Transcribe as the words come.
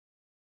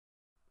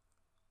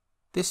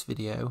This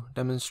video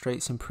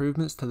demonstrates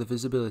improvements to the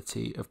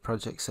visibility of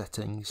project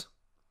settings.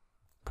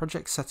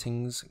 Project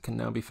settings can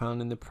now be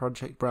found in the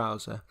project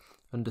browser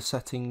under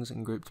Settings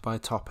and grouped by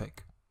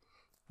topic.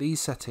 These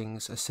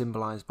settings are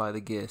symbolized by the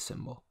gear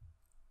symbol.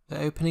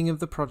 The opening of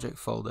the project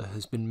folder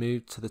has been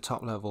moved to the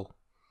top level,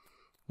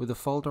 with the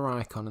folder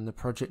icon and the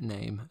project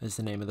name as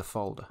the name of the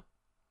folder.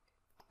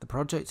 The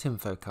project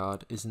info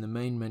card is in the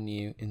main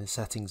menu in the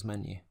settings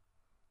menu.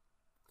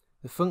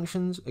 The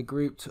functions are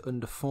grouped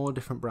under 4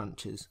 different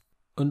branches.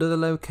 Under the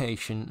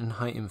location and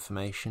height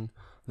information,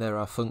 there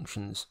are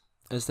functions,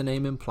 as the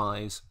name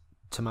implies,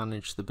 to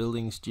manage the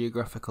building's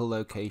geographical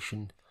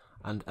location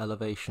and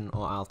elevation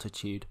or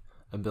altitude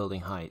and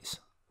building heights.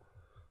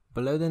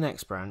 Below the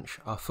next branch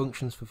are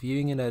functions for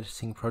viewing and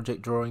editing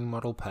project drawing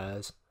model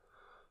pairs.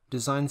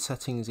 Design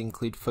settings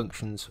include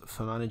functions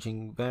for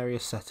managing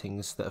various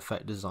settings that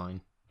affect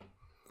design.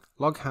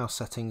 Loghouse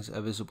settings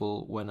are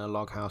visible when a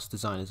loghouse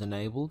design is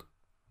enabled.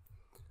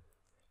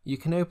 You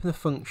can open the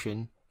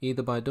function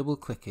either by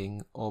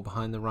double-clicking or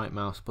behind the right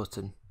mouse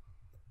button.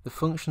 The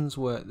functions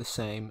work the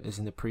same as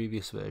in the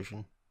previous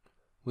version.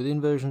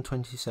 Within version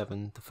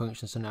 27, the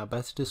functions are now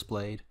better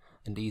displayed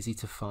and easy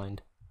to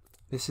find.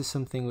 This is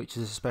something which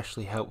is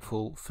especially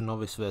helpful for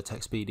novice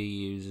Vertex BD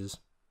users.